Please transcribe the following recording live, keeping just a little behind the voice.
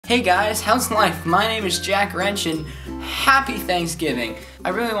Hey guys, how's life? My name is JackWrench and happy Thanksgiving. I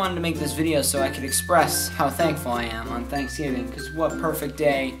really wanted to make this video so I could express how thankful I am on Thanksgiving, because what perfect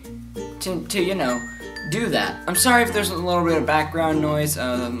day to do that. I'm sorry if there's a little bit of background noise.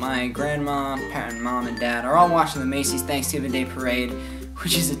 My grandma, mom, and dad are all watching the Macy's Thanksgiving Day Parade,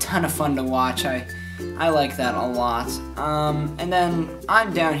 which is a ton of fun to watch. I like that a lot. And then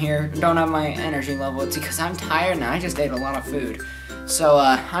I'm down here, don't have my energy level. It's because I'm tired and I just ate a lot of food. So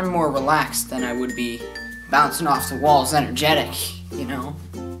I'm more relaxed than I would be bouncing off the walls energetic, you know?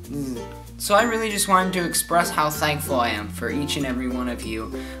 So I really just wanted to express how thankful I am for each and every one of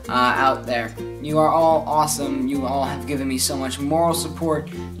you out there. You are all awesome. You all have given me so much moral support.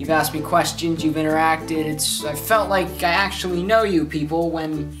 You've asked me questions. You've interacted. I felt like I actually know you people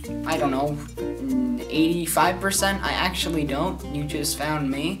when, I don't know, 85% I actually don't. You just found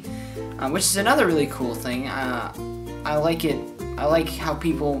me, which is another really cool thing. I like it. I like how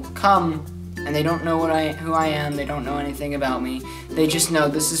people come and they don't know who I am, they don't know anything about me. They just know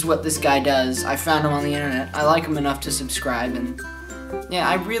this is what this guy does. I found him on the internet. I like him enough to subscribe, and yeah,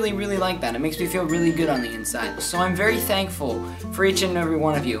 I really, really like that. It makes me feel really good on the inside. So I'm very thankful for each and every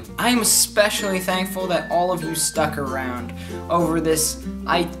one of you. I am especially thankful that all of you stuck around over this.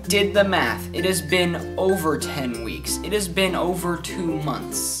 I did the math. It has been over 10 weeks. It has been over 2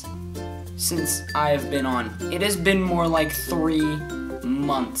 months since I have been on. It has been more like 3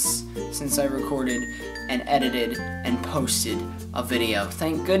 months since I recorded and edited and posted a video.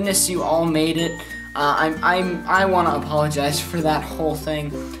 Thank goodness you all made it. I want to apologize for that whole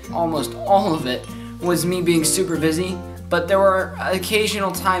thing. Almost all of it was me being super busy, but there were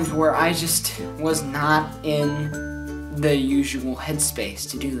occasional times where I just was not in the usual headspace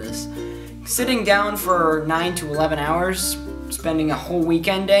to do this. Sitting down for 9 to 11 hours, spending a whole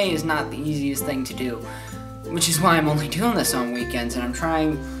weekend day is not the easiest thing to do, which is why I'm only doing this on weekends, and I'm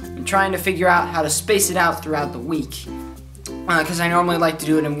trying to figure out how to space it out throughout the week, because I normally like to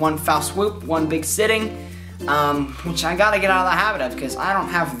do it in one foul swoop, one big sitting, which I gotta get out of the habit of, because I don't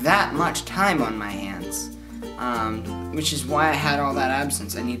have that much time on my hands, which is why I had all that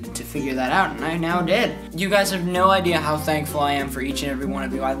absence. I needed to figure that out, and I now did. You guys have no idea how thankful I am for each and every one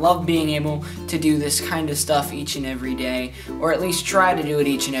of you. I love being able to do this kind of stuff each and every day, or at least try to do it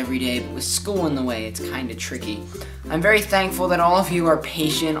each and every day, but with school in the way, it's kind of tricky. I'm very thankful that all of you are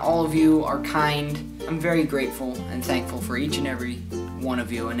patient, all of you are kind. I'm very grateful and thankful for each and every one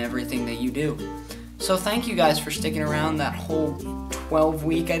of you and everything that you do. So thank you guys for sticking around that whole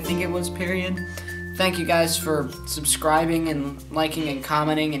 12-week, I think it was, period. Thank you guys for subscribing and liking and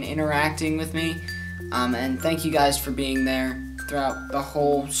commenting and interacting with me. And thank you guys for being there throughout the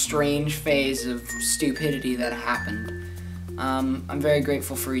whole strange phase of stupidity that happened. I'm very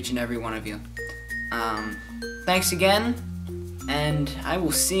grateful for each and every one of you. Thanks again, and I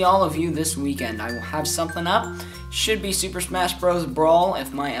will see all of you this weekend. I will have something up. Should be Super Smash Bros. Brawl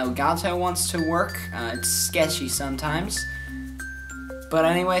if my Elgato wants to work. It's sketchy sometimes. But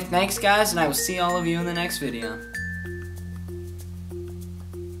anyway, thanks guys, and I will see all of you in the next video.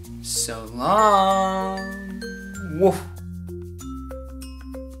 So long. Woof.